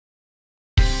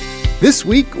This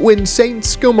week, when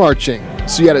Saints go marching,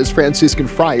 Siena's Franciscan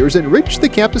Friars enrich the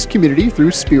campus community through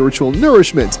spiritual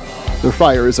nourishment. The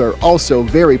Friars are also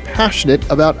very passionate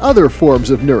about other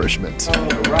forms of nourishment.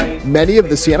 Many of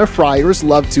the Siena Friars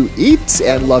love to eat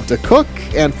and love to cook,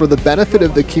 and for the benefit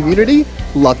of the community,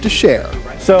 love to share.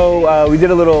 So we did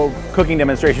a little cooking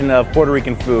demonstration of Puerto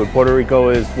Rican food. Puerto Rico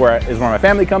is where my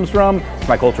family comes from. It's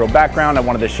my cultural background. I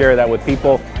wanted to share that with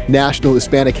people. National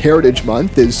Hispanic Heritage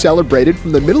Month is celebrated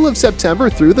from the middle of September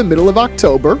through the middle of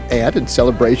October, and in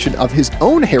celebration of his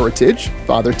own heritage,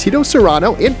 Father Tito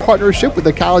Serrano, in partnership with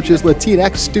the college's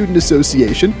Latinx Student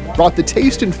Association, brought the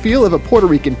taste and feel of a Puerto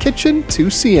Rican kitchen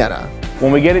to Siena.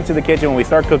 When we get into the kitchen, when we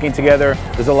start cooking together,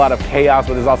 there's a lot of chaos,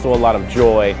 but there's also a lot of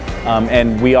joy.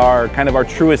 And we are kind of our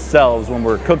truest selves when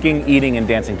we're cooking, eating, and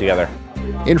dancing together.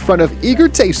 In front of eager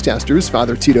taste testers,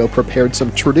 Father Tito prepared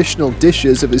some traditional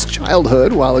dishes of his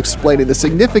childhood while explaining the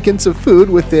significance of food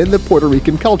within the Puerto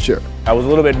Rican culture. I was a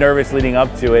little bit nervous leading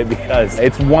up to it because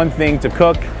it's one thing to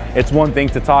cook, it's one thing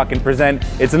to talk and present,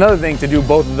 it's another thing to do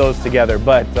both of those together,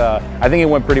 but I think it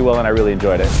went pretty well and I really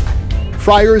enjoyed it.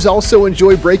 Friars also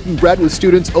enjoy breaking bread with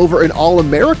students over an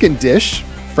all-American dish.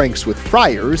 Franks with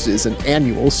Friars is an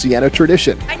annual Siena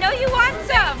tradition. I know you want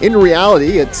some! In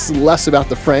reality, it's less about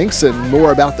the Franks and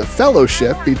more about the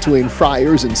fellowship between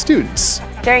Friars and students.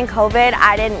 During COVID,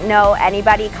 I didn't know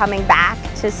anybody coming back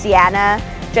to Siena.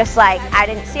 Just like I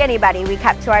didn't see anybody, we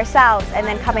kept to ourselves, and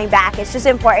then coming back, it's just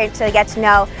important to get to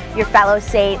know your fellow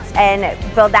saints and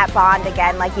build that bond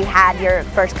again like you had your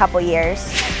first couple years.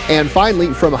 And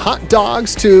finally, from hot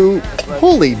dogs to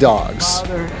holy dogs.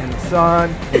 Father and Son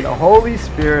and the Holy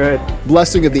Spirit.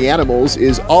 Blessing of the Animals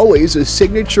is always a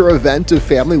signature event of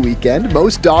Family Weekend.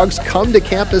 Most dogs come to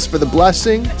campus for the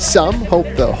blessing. Some hope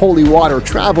the holy water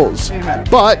travels.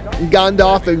 But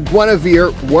Gandalf and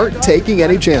Guinevere weren't taking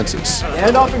any chances.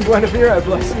 Gandalf and Guinevere, I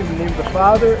bless you in the name of the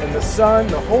Father and the Son,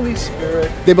 the Holy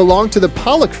Spirit. They belong to the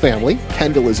Pollock family.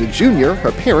 Kendall is a junior.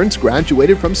 Her parents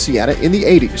graduated from Siena in the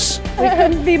 80s. We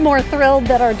couldn't be more thrilled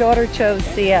that our daughter chose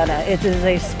Siena. It is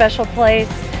a special place.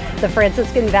 The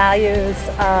Franciscan values,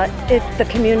 the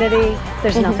community,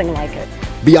 there's nothing like it.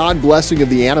 Beyond Blessing of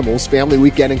the Animals, Family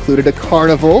Weekend included a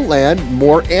carnival and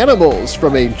more animals,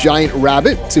 from a giant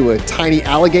rabbit to a tiny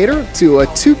alligator to a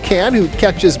toucan who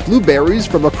catches blueberries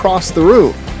from across the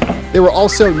room. There were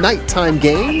also nighttime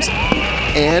games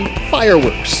and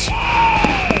fireworks.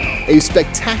 A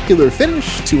spectacular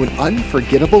finish to an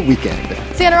unforgettable weekend.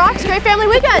 Siena rocks, great family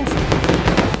weekend!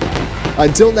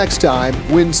 Until next time,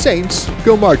 when Saints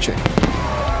go marching.